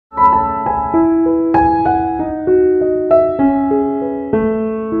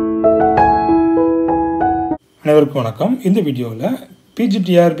அனைவருக்கும் வணக்கம். இந்த வீடியோவில்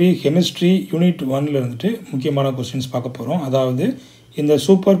PGTRB CHEMISTRY யூனிட் 1ல இருந்துட்டு முக்கியமான கொஸ்டின்ஸ் பார்க்க போகிறோம். அதாவது இந்த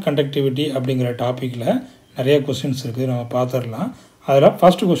சூப்பர் கண்டக்டிவிட்டி அப்படிங்கிற டாப்பிக்கில் நிறைய கொஸ்டின்ஸ் இருக்குது, நம்ம பார்த்துடலாம். அதில்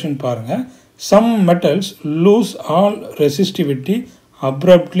ஃபர்ஸ்ட் கொஸ்டின் பாருங்கள். Some metals loose all resistivity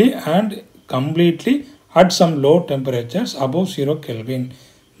abruptly and completely at some low temperatures above 0 Kelvin.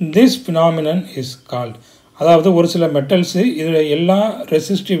 This phenomenon is called. அதாவது ஒரு சில மெட்டல்ஸு இதில் எல்லா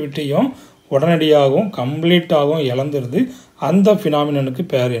ரெசிஸ்டிவிட்டியும் உடனடியாகவும் கம்ப்ளீட்டாகவும் இழந்துருது. அந்த ஃபினாமினனுக்கு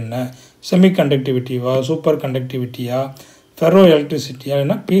பேர் என்ன? செமி கண்டக்டிவிட்டியா, சூப்பர் கண்டக்டிவிட்டியா, ஃபெரோ எலக்ட்ரிசிட்டியா,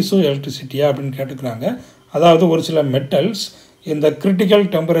 இல்லைன்னா பீசோ எலக்ட்ரிசிட்டியா அப்படின்னு கேட்டுக்கிறாங்க. அதாவது ஒரு சில மெட்டல்ஸ் இந்த கிரிட்டிக்கல்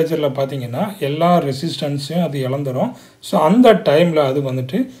டெம்பரேச்சரில் பார்த்திங்கன்னா எல்லா ரெசிஸ்டன்ஸையும் அது இழந்துடும். ஸோ அந்த டைமில் அது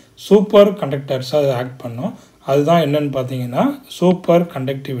வந்துட்டு சூப்பர் கண்டக்டர்ஸாக அது ஆக்ட் பண்ணும். அதுதான் என்னென்னு பார்த்தீங்கன்னா சூப்பர்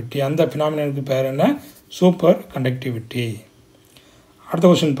கண்டக்டிவிட்டி. அந்த ஃபினாமினனுக்கு பேர் என்ன? Super conductivity. அடுத்த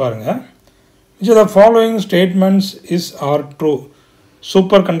கொஸ்டின் பாருங்கள். Which of the following statements is are true?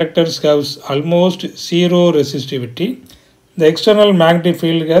 Superconductors have almost zero resistivity. The external magnetic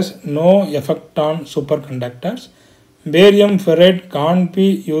field has no effect on superconductors. Barium ferrite can't be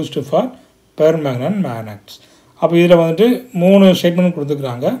used for permanent magnets. அப்போ இதில் வந்துட்டு 3 statement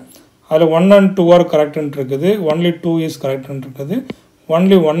கொடுத்துக்கிறாங்க. அதில் 1 and 2 are கரெக்ட்னு இருக்குது, only 2 is கரெக்ட்னு இருக்குது,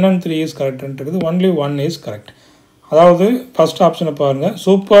 only 1 and 3 is கரெக்ட்னு இருக்குது, only 1 is correct. அதாவது first ஆப்ஷனை பாருங்கள்.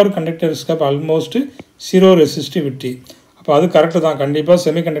 Super கண்டக்டர்ஸ்க்கு almost 0 resistivity. அப்போ அது கரெக்டு தான். கண்டிப்பாக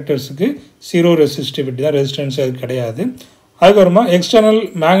செமி கண்டக்டர்ஸுக்கு 0 ரெசிஸ்டிவிட்டி தான், ரெசிஸ்டன்ஸ் அது கிடையாது. அதுக்கப்புறமா external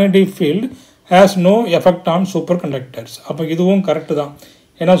magnetic field has no effect on super conductors. அப்போ இதுவும் கரெக்டு தான்.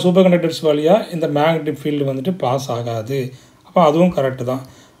 ஏன்னா சூப்பர் கண்டக்டர்ஸ் வழியாக இந்த மேக்னெட்டிக் ஃபீல்டு வந்துட்டு பாஸ் ஆகாது. அப்போ அதுவும் கரெக்டு தான்.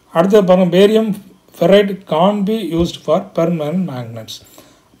 அடுத்து பாருங்கள். Barium ferrite Khan be used for permanent magnets.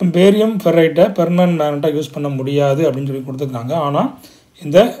 Barium ஃபெரைட்டை permanent மேக்னெட்டாக use பண்ண முடியாது அப்படின்னு சொல்லி கொடுத்துருக்காங்க. ஆனால்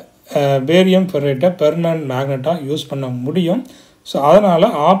இந்த பேரியம் ஃபெரைட்டை பெர்மனன்ட் மேக்னெட்டாக யூஸ் பண்ண முடியும். ஸோ அதனால்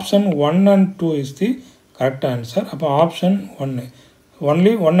option 1 and 2 is the correct answer. அப்போ option 1,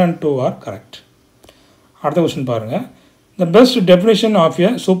 only 1 and 2 are correct. அடுத்த கொஸ்டின் பாருங்கள். The best definition of a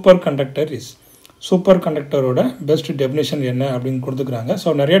super conductor is. Super கண்டக்டரோட best definition என்ன அப்படின்னு கொடுத்துக்கிறாங்க.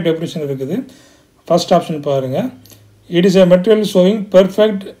 ஸோ நிறைய டெஃபினேஷன் இருக்குது. ஃபர்ஸ்ட் ஆப்ஷன் பாருங்கள். It is a material showing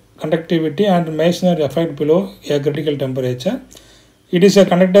perfect conductivity and Meissner effect below a critical temperature. It is a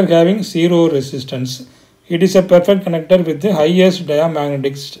conductor having 0 resistance. It is a perfect conductor with the highest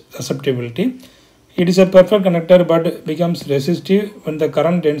diamagnetic susceptibility. It is a perfect conductor but becomes resistive when the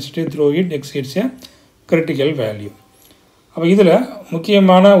current density through it exceeds a critical value. அப்போ இதில்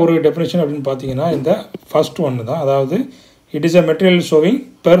முக்கியமான ஒரு definition அப்படின்னு பார்த்தீங்கன்னா இந்த first ஒன்று தான். அதாவது it is a material showing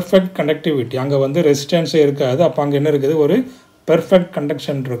perfect conductivity. அங்கே வந்து ரெசிஸ்டன்ஸே இருக்காது. அப்போ அங்கே என்ன இருக்குது? ஒரு பெர்ஃபெக்ட்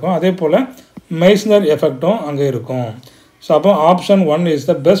கண்டக்ஷன் இருக்கும். அதே போல் மெய்ஸ்னர் எஃபெக்டும் அங்கே இருக்கும். ஸோ அப்போ option 1 is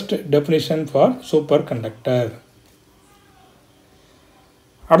the best definition for super conductor.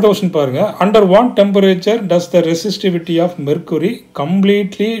 அடுத்த கொஸ்டின் பாருங்கள். Under what temperature does the resistivity of mercury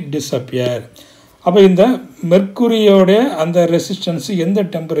completely disappear. அப்போ இந்த மெர்க்குரியோடைய அந்த ரெசிஸ்டன்ஸ் எந்த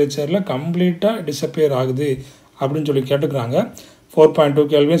டெம்பரேச்சரில் கம்ப்ளீட்டாக டிஸப்பியர் ஆகுது அப்படின்னு சொல்லி கேட்டுக்கிறாங்க. 4.2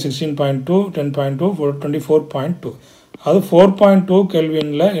 Kelvin, 16.2, 10.2, 24.2. அது 4.2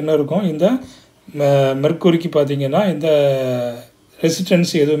 Kelvinல என்ன இருக்கும்? இந்த மெர்க்குரிக்கு பார்த்தீங்கன்னா இந்த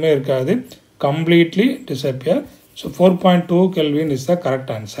ரெசிஸ்டன்ஸ் எதுவுமே இருக்காது, completely disappear. So 4.2 Kelvin is the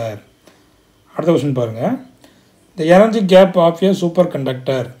correct answer. அடுத்த கொஸ்டின் பாருங்கள். The energy gap of a super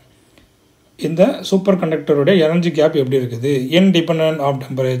conductor. இந்த சூப்பர் கண்டக்டருடைய எனர்ஜி கேப் எப்படி இருக்குது? Independent of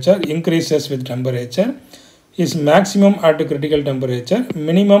temperature, increases with temperature, is maximum at critical temperature,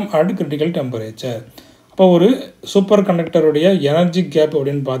 minimum at critical temperature. அப்போ ஒரு super கண்டக்டருடைய energy gap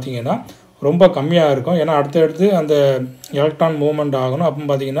அப்படின்னு பார்த்தீங்கன்னா ரொம்ப கம்மியாக இருக்கும். ஏன்னா அடுத்தடுத்து அந்த எலக்ட்ரான் மூவ்மெண்ட் ஆகணும். அப்போ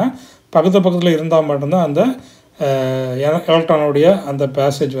பார்த்தீங்கன்னா பக்கத்தில் இருந்தால் மட்டும்தான் அந்த எலக்ட்ரானுடைய அந்த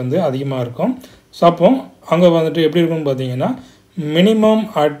பேசேஜ் வந்து அதிகமாக இருக்கும். ஸோ அப்போ அங்கே வந்துட்டு எப்படி இருக்குன்னு பார்த்தீங்கன்னா மினிமம்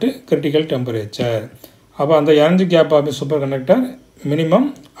அட் கிரிட்டிக்கல் டெம்பரேச்சர். அப்போ அந்த energy gap of super conductor minimum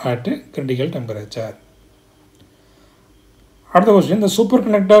at critical temperature. அடுத்த question. The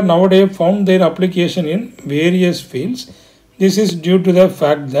superconductor nowadays found their application in various fields. This is due to the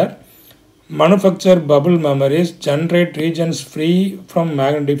fact that manufacture bubble memories, generate regions free from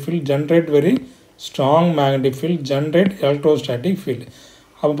magnetic field, generate very strong magnetic field, generate electrostatic field.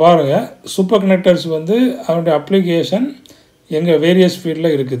 அப்போ பாருங்கள், super conductors வந்து அதனுடைய application எங்கள் various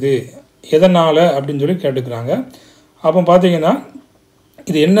ஃபீல்டில் இருக்குது. எதனால் அப்படின்னு சொல்லி கேட்டுக்கிறாங்க. அப்போ பார்த்தீங்கன்னா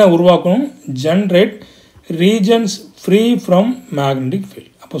இது என்ன உருவாக்கணும்? Generate regions free from magnetic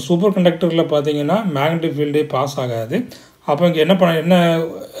field. அப்போ சூப்பர் கண்டக்டரில் பார்த்தீங்கன்னா மேக்னெட்டிக் ஃபீல்டே பாஸ் ஆகாது. அப்போ இங்கே என்ன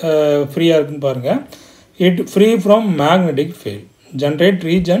ஃப்ரீயாக இருக்குன்னு பாருங்கள். It free from magnetic field. Generate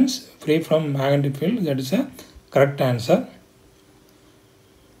regions free from magnetic field, that is a correct answer.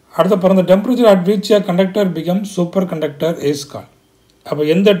 அடுத்த பாருங்க, temperature at which a conductor becomes superconductor is called. அப்போ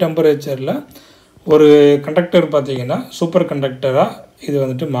எந்த டெம்பரேச்சரில் ஒரு கண்டக்டர் பார்த்தீங்கன்னா சூப்பர் கண்டக்டராக இது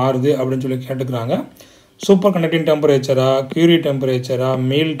வந்துட்டு மாறுது அப்படின்னு சொல்லி கேட்டுக்கிறாங்க. Super conducting டெம்பரேச்சரா, Curie டெம்பரேச்சரா,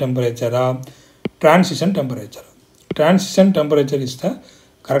 meal டெம்பரேச்சரா, transition temperature. Transition temperature is the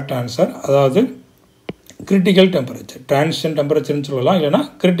correct answer. அதாவது கிரிட்டிக்கல் டெம்பரேச்சர். டிரான்சிஷன் டெம்பரேச்சர்னு சொல்லலாம், இல்லைனா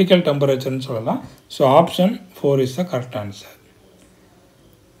கிரிட்டிக்கல் டெம்பரேச்சர்னு சொல்லலாம். So option 4 is the correct answer.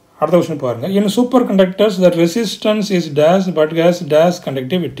 அடுத்த கொஸ்டின் பாருங்கள். இன் super conductors the resistance is dash but has dash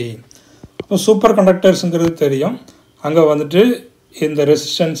conductivity. இப்போ super கண்டக்டர்ஸுங்கிறது தெரியும், அங்கே வந்துட்டு இந்த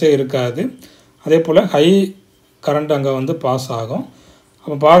ரெசிஸ்டன்ஸே இருக்காது. அதே போல் ஹை கரண்ட் அங்கே வந்து பாஸ் ஆகும்.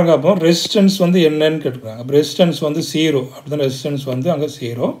 அப்போ பாருங்கள், அப்போ ரெசிஸ்டன்ஸ் வந்து என்னன்னு கேட்டுருக்காங்க. அப்போ ரெசிஸ்டன்ஸ் வந்து 0, அப்படி தான் ரெசிஸ்டன்ஸ் வந்து அங்கே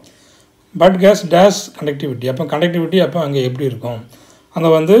 0. பட் கேஸ் டேஷ் கண்டக்டிவிட்டி, அப்போ கண்டக்டிவிட்டி அப்போ அங்கே எப்படி இருக்கும்?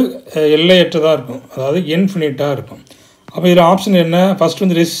 அங்கே வந்து எல்லையற்றதாக இருக்கும், அதாவது இன்ஃபினிட்டாக இருக்கும். அப்போ இதில் ஆப்ஷன் என்ன? ஃபஸ்ட்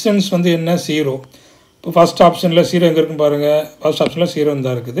வந்து ரெசிஸ்டன்ஸ் வந்து என்ன? 0. இப்போ ஃபஸ்ட் ஆப்ஷனில் 0 எங்கே இருக்குன்னு பாருங்கள். ஃபஸ்ட் ஆப்ஷனில் 0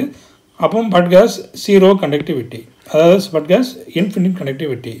 தான் இருக்குது. அப்போ பட் கேஸ் 0 கண்டக்டிவிட்டி, அதாவது but case infinite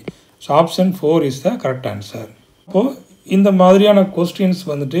conductivity. So option 4 is the correct answer. இப்போது இந்த மாதிரியான கொஸ்டின்ஸ்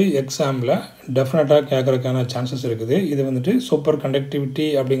வந்துட்டு எக்ஸாமில் டெஃபினட்டாக கேட்குறதுக்கான சான்சஸ் இருக்குது. இது வந்துட்டு சூப்பர் கண்டக்டிவிட்டி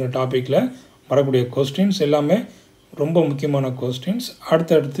அப்படிங்கிற டாப்பிக்கில் வரக்கூடிய கொஸ்டின்ஸ் எல்லாமே ரொம்ப முக்கியமான கொஸ்டின்ஸ்.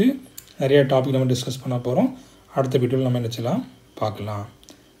 அடுத்தடுத்து நிறைய டாபிக் நம்ம டிஸ்கஸ் பண்ண போகிறோம். அடுத்த வீடியோவில் நம்ம என்ன செய்யலாம் பார்க்கலாம்.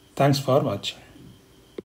 தேங்க்ஸ் ஃபார் வாட்சிங்.